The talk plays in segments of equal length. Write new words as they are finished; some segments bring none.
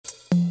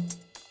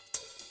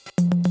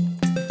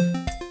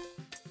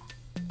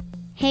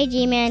Hey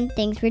G-Man,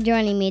 thanks for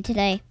joining me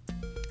today.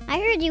 I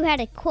heard you had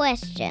a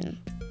question.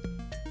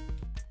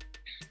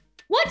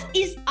 What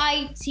is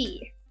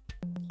IT?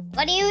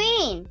 What do you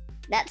mean?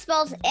 That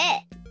spells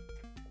it.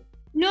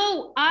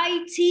 No,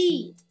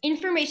 IT.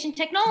 Information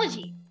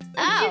technology.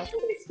 Oh. What do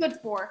you think it's good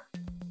for?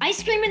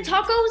 Ice cream and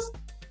tacos?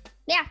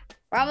 Yeah,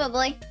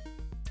 probably.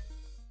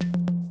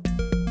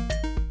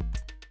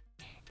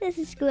 This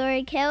is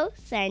Gloria Kell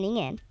signing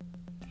in.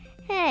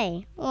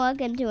 Hey,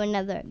 welcome to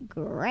another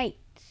great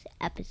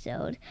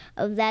episode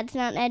of That's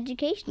Not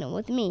Educational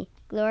with me,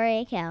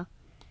 Gloria Kell.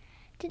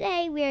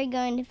 Today we are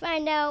going to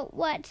find out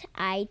what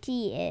IT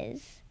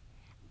is.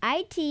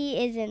 IT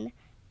is an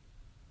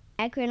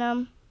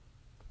acronym.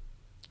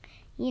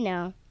 You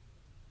know,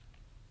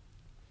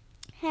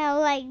 how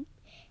like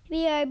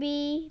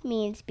BRB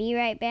means be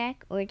right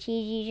back, or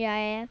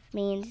TGIF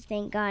means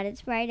thank God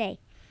it's Friday.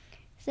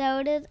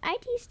 So does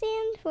IT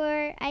stand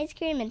for ice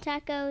cream and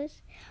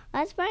tacos?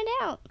 Let's find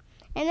out.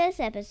 In this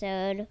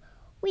episode,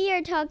 we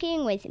are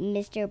talking with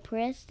Mr.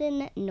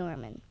 Preston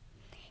Norman.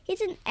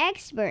 He's an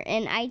expert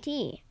in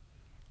IT.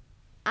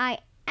 I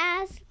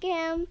asked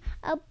him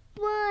a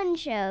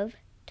bunch of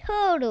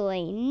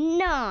totally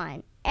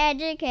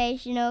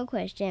non-educational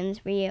questions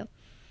for you.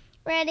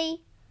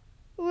 Ready?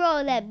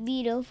 Roll that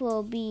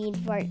beautiful bead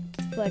fart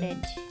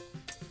footage.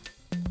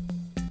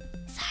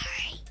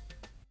 Sorry.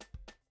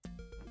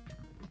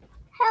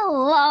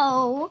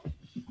 Hello.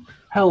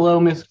 Hello,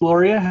 Miss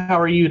Gloria. How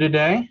are you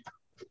today?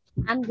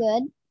 I'm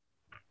good.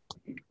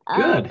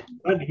 Good.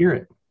 Glad to hear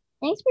it.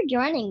 Thanks for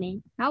joining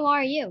me. How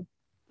are you?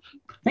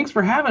 Thanks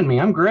for having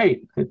me. I'm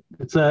great.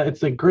 It's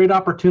a great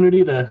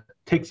opportunity to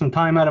take some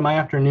time out of my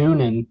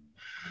afternoon and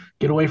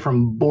get away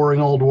from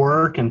boring old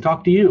work and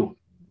talk to you.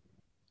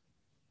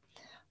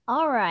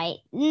 All right.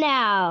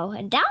 Now,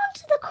 down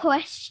to the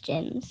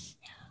questions.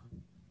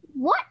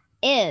 What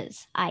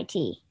is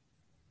IT?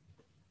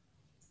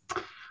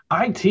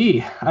 IT.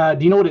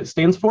 Do you know what it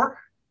stands for?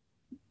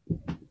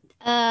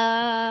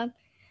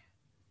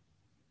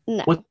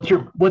 No.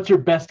 What's your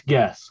best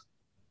guess?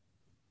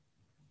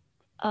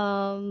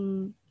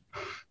 I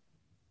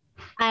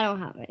don't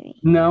have any.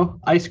 No?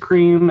 Ice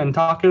cream and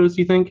tacos,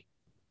 you think?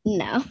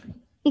 No.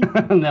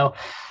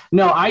 No.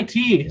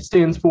 IT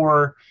stands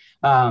for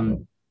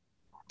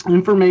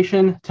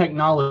information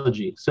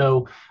technology.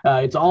 So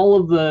it's all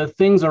of the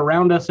things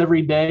around us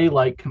every day,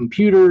 like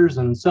computers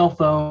and cell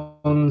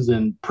phones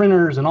and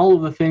printers and all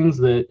of the things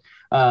that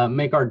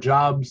make our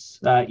jobs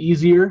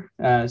easier.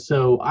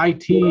 So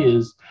IT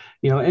is,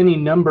 any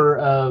number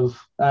of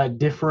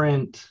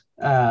different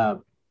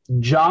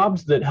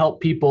jobs that help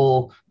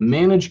people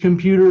manage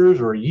computers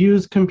or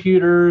use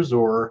computers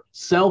or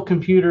sell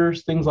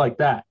computers, things like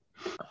that.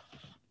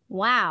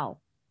 Wow.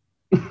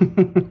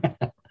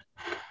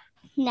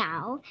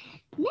 Now,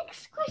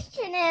 next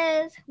question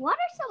is, what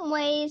are some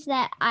ways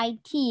that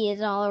IT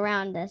is all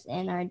around us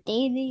in our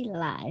daily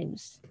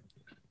lives?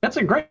 That's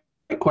a great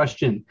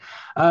question.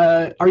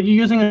 Are you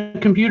using a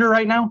computer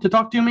right now to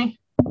talk to me?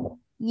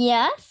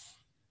 Yes.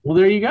 Well,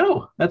 there you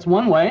go. That's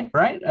one way,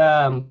 right?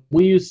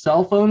 We use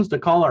cell phones to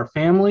call our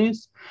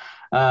families.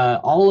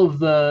 All of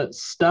the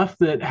stuff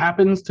that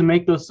happens to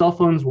make those cell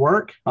phones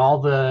work, all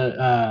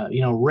the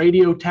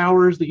radio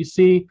towers that you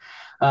see,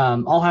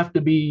 all have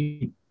to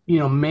be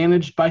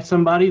managed by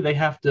somebody. They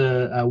have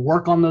to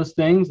work on those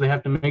things. They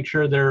have to make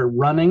sure they're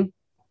running.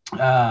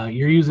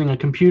 You're using a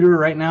computer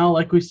right now,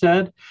 like we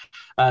said.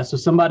 So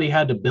somebody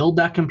had to build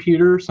that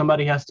computer.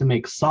 Somebody has to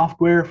make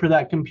software for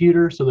that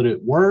computer so that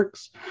it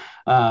works.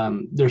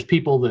 There's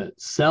people that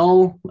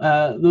sell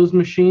those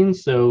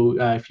machines. So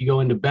if you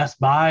go into Best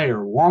Buy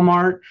or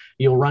Walmart,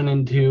 you'll run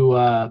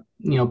into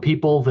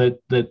people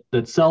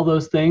that sell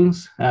those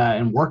things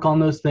and work on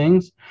those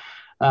things.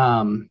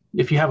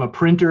 If you have a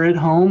printer at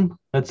home,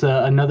 that's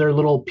another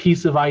little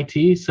piece of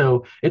IT.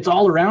 So it's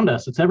all around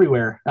us. It's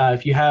everywhere.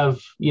 If you have,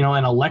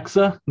 an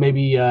Alexa,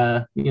 maybe,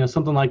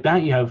 something like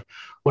that, you have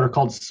what are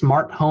called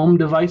smart home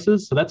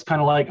devices. So that's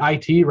kind of like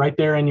IT right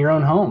there in your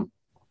own home.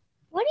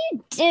 What do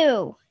you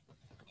do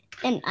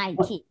in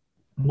IT?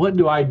 What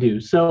do I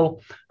do? So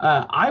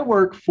I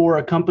work for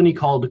a company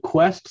called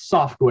Quest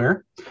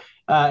Software.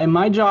 And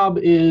my job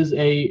is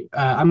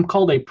I'm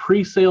called a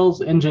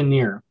pre-sales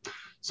engineer.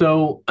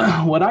 So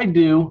what I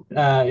do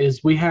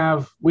is we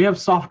have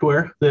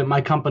software that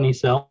my company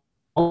sells,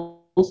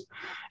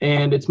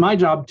 and it's my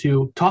job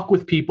to talk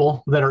with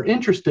people that are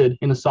interested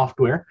in the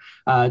software,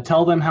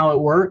 tell them how it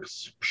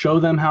works, show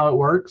them how it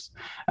works,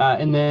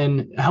 and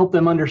then help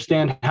them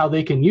understand how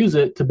they can use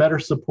it to better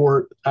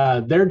support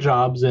their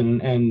jobs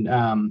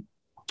and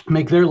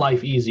make their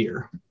life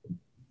easier.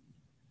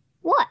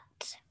 What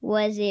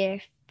was your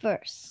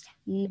first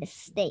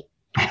mistake?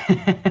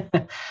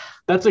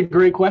 That's a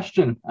great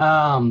question.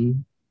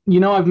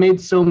 I've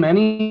made so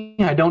many,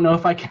 I don't know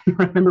if I can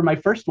remember my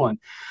first one.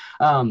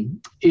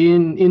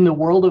 In the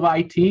world of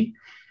IT,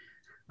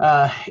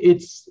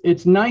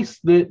 it's nice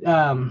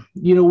that,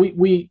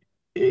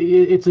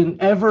 it's an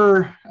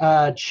ever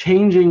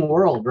changing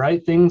world,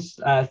 right? Things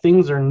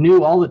are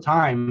new all the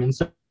time. And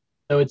so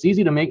it's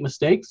easy to make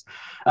mistakes.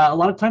 A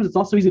lot of times it's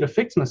also easy to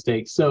fix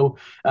mistakes. So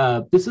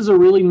this is a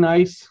really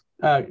nice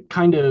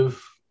kind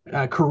of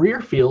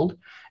career field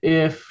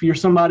if you're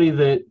somebody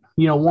that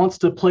wants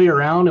to play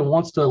around and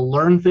wants to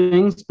learn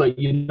things, but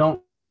you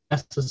don't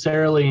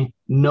necessarily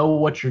know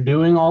what you're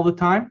doing all the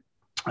time.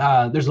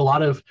 There's a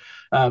lot of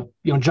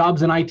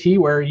jobs in IT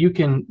where you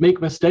can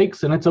make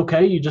mistakes and it's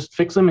okay. You just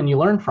fix them and you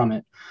learn from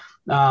it.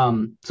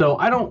 So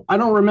I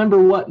don't remember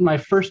what my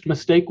first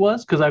mistake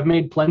was because I've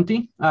made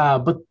plenty.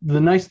 But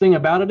the nice thing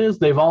about it is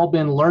they've all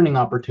been learning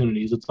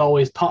opportunities. It's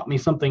always taught me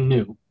something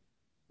new.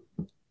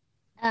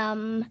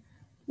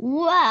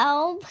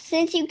 Well,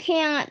 since you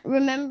can't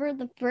remember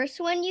the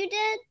first one you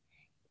did,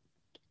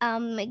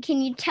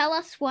 can you tell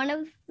us one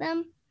of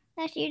them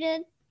that you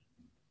did?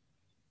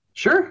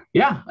 Sure.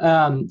 Yeah.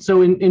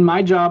 So in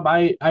my job,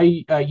 I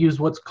use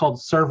what's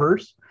called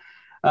servers.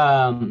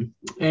 Servers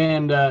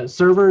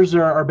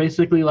are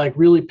basically like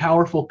really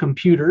powerful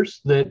computers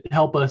that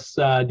help us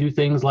do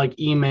things like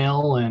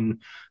email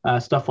and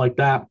stuff like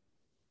that.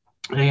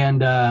 And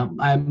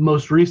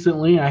most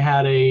recently, I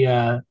had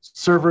a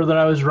server that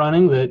I was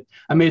running that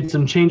I made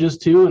some changes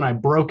to, and I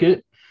broke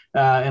it.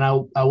 And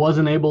I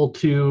wasn't able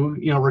to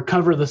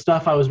recover the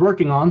stuff I was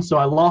working on, so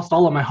I lost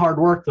all of my hard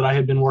work that I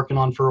had been working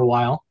on for a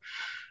while.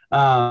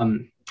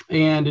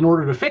 And in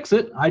order to fix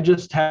it, I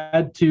just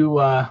had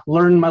to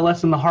learn my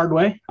lesson the hard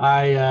way.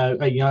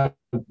 I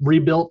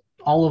rebuilt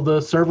all of the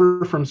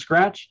server from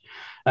scratch,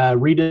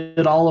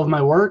 redid all of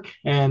my work,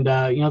 and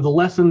the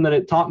lesson that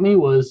it taught me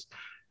was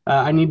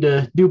I need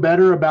to do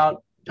better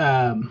about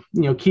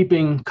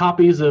keeping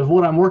copies of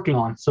what I'm working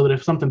on, so that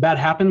if something bad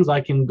happens,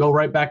 I can go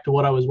right back to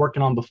what I was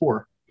working on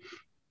before.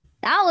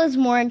 That was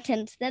more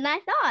intense than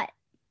I thought.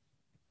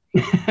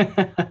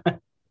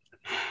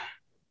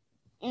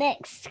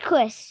 Next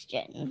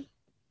question.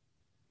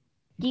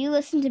 Do you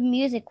listen to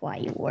music while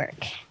you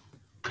work?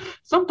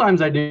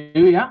 Sometimes I do,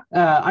 yeah.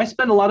 I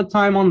spend a lot of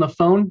time on the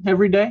phone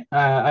every day.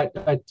 I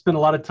spend a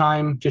lot of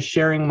time just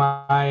sharing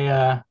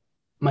my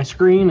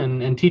screen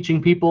and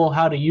teaching people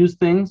how to use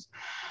things.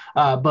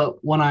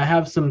 But when I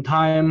have some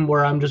time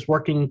where I'm just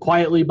working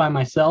quietly by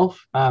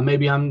myself,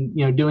 maybe I'm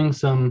doing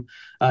some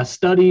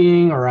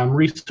studying or I'm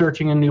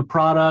researching a new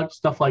product,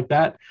 stuff like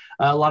that.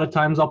 A lot of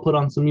times I'll put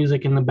on some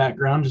music in the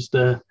background just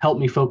to help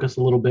me focus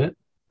a little bit.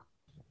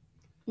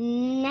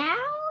 Now,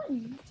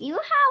 do you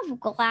have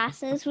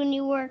glasses when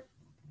you work?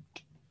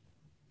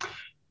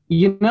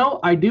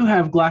 I do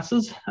have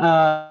glasses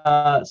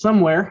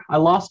somewhere. I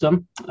lost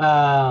them.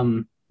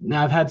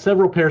 Now I've had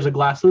several pairs of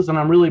glasses and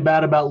I'm really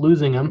bad about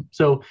losing them.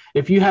 So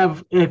if you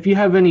have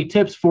any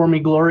tips for me,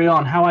 Gloria,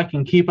 on how I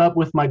can keep up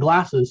with my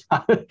glasses,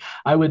 I'd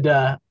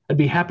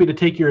be happy to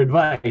take your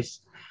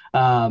advice.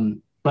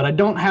 But I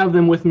don't have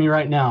them with me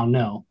right now.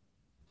 No.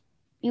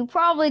 You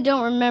probably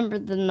don't remember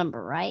the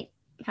number, right?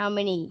 How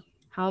many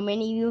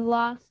you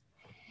lost?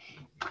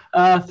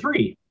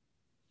 3.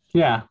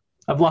 Yeah.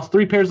 I've lost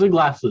 3 pairs of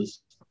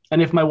glasses.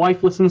 And if my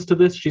wife listens to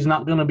this, she's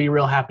not going to be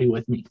real happy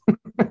with me.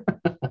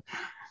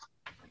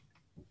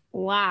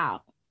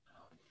 Wow.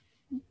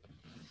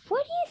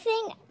 What do you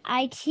think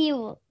IT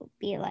will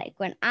be like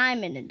when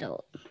I'm an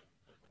adult?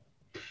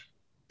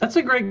 That's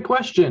a great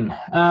question.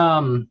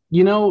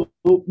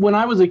 When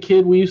I was a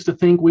kid, we used to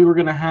think we were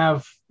going to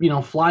have,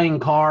 flying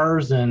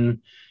cars and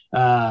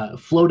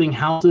floating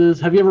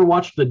houses. Have you ever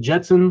watched The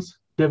Jetsons?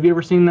 Have you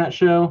ever seen that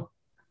show?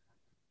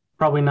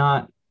 Probably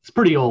not. It's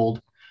pretty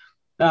old.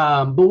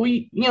 But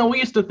we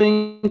used to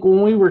think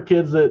when we were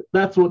kids that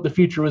that's what the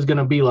future was going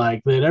to be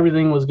like, that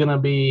everything was going to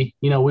be,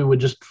 we would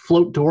just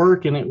float to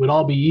work and it would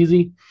all be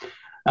easy.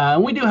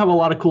 And we do have a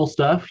lot of cool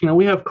stuff.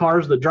 We have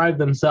cars that drive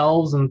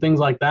themselves and things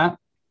like that.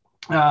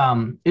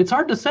 It's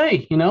hard to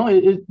say,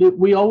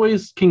 we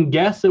always can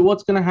guess at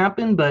what's going to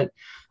happen, but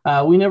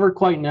we never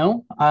quite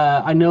know.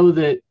 I know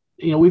that,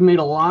 we've made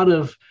a lot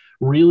of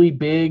really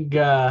big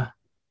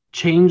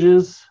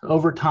changes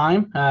over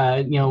time.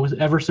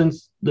 Ever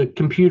since the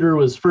computer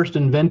was first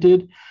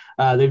invented,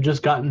 they've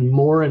just gotten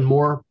more and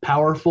more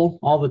powerful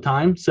all the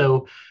time.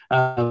 So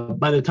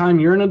by the time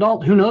you're an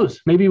adult, who knows?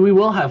 Maybe we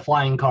will have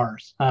flying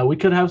cars. We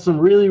could have some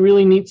really,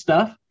 really neat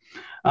stuff.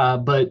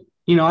 But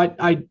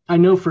I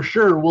know for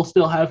sure we'll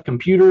still have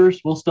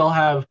computers. We'll still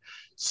have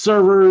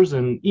servers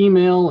and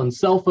email and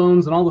cell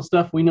phones and all the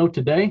stuff we know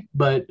today.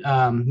 But,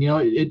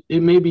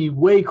 it may be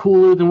way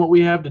cooler than what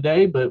we have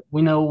today, but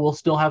we know we'll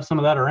still have some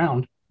of that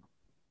around.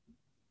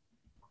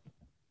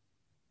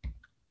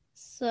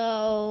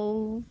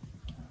 So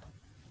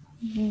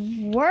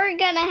we're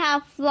going to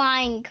have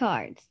flying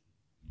cars.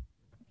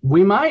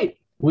 We might.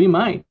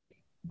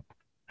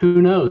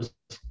 Who knows?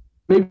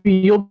 Maybe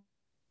you'll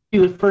be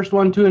the first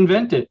one to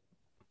invent it.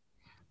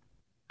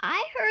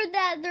 I heard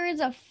that there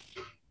is a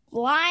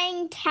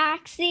flying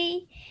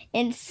taxi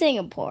in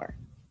Singapore.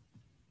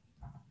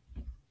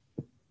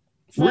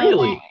 So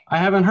really? I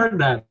haven't heard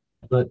that,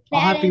 but I'll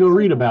have to go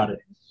read about it.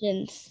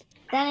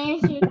 That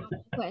answers my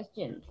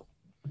questions.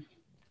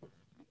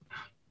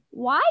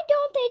 Why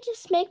don't they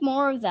just make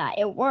more of that?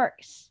 It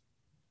works.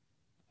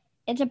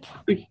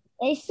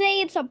 They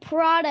say it's a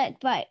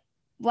product, but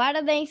Why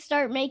did they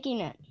start making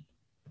it?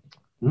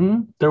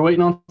 They're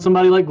waiting on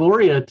somebody like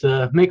Gloria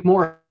to make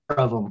more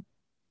of them.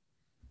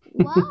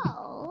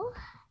 Wow.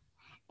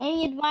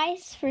 Any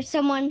advice for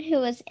someone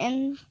who is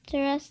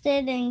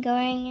interested in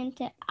going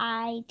into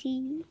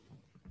IT?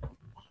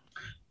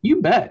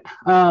 You bet.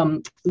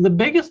 The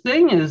biggest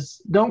thing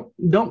is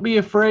don't be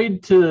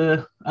afraid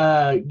to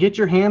get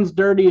your hands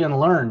dirty and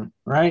learn.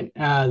 Right.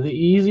 The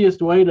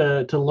easiest way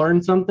to learn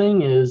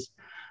something is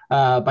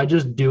by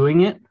just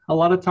doing it a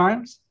lot of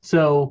times.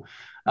 So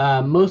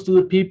most of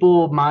the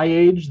people my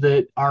age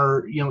that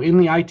are in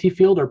the IT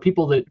field are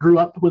people that grew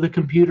up with a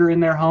computer in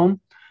their home.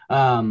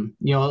 It's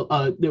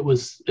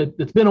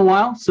been a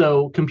while,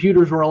 so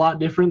computers were a lot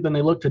different than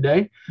they look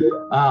today.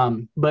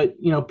 But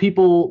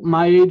people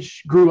my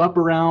age grew up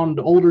around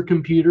older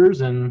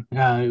computers, and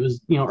it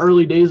was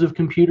early days of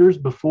computers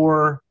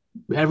before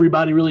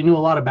everybody really knew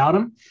a lot about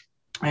them.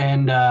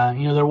 And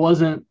there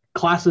wasn't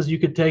classes you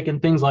could take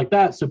and things like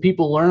that, so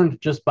people learned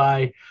just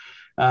by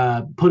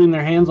putting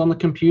their hands on the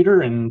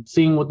computer and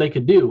seeing what they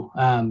could do.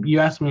 You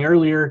asked me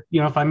earlier,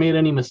 if I made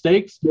any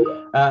mistakes,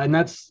 and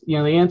that's, the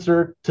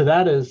answer to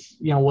that is,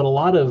 what a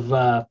lot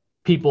of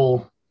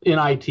people in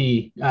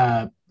IT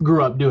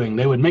grew up doing.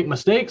 They would make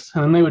mistakes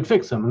and then they would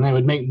fix them, and they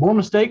would make more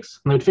mistakes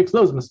and they would fix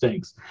those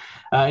mistakes.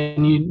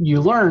 And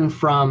you learn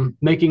from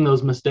making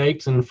those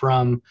mistakes and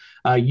from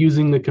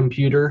using the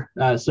computer.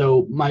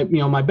 So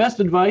my best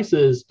advice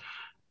is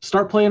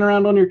start playing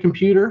around on your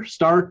computer,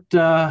 start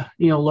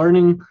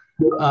learning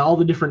all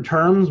the different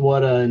terms,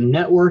 what a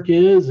network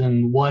is,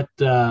 and what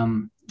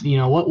the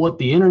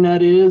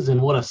internet is,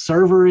 and what a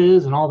server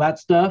is, and all that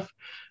stuff.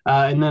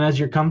 And then as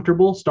you're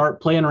comfortable,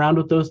 start playing around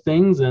with those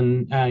things,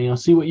 and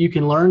see what you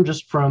can learn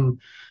just from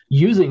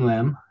using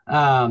them.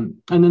 And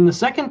then the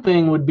second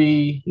thing would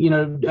be,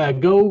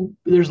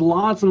 there's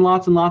lots and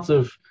lots and lots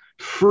of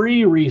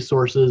free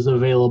resources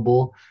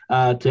available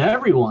to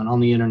everyone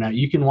on the internet.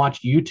 You can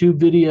watch YouTube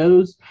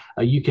videos,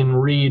 you can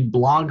read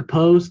blog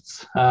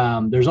posts.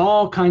 There's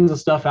all kinds of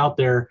stuff out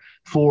there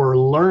for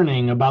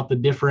learning about the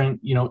different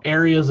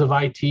areas of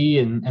IT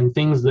and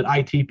things that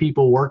IT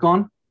people work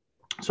on.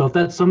 So if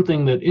that's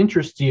something that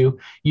interests you,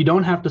 you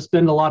don't have to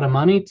spend a lot of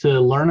money to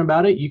learn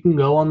about it. You can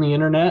go on the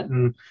internet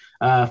and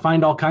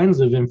find all kinds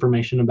of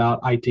information about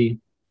IT.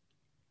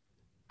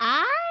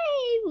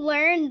 I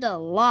learned a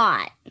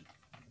lot.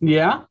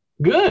 Yeah,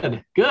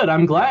 good.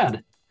 I'm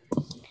glad.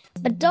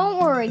 But don't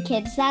worry,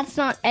 kids, that's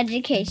not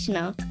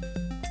educational.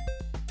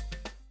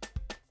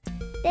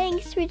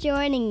 Thanks for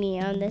joining me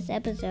on this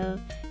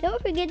episode.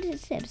 Don't forget to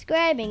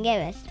subscribe and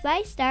give us a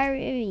 5-star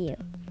review.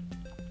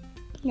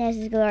 This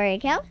is Gloria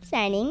Kell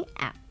signing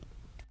out.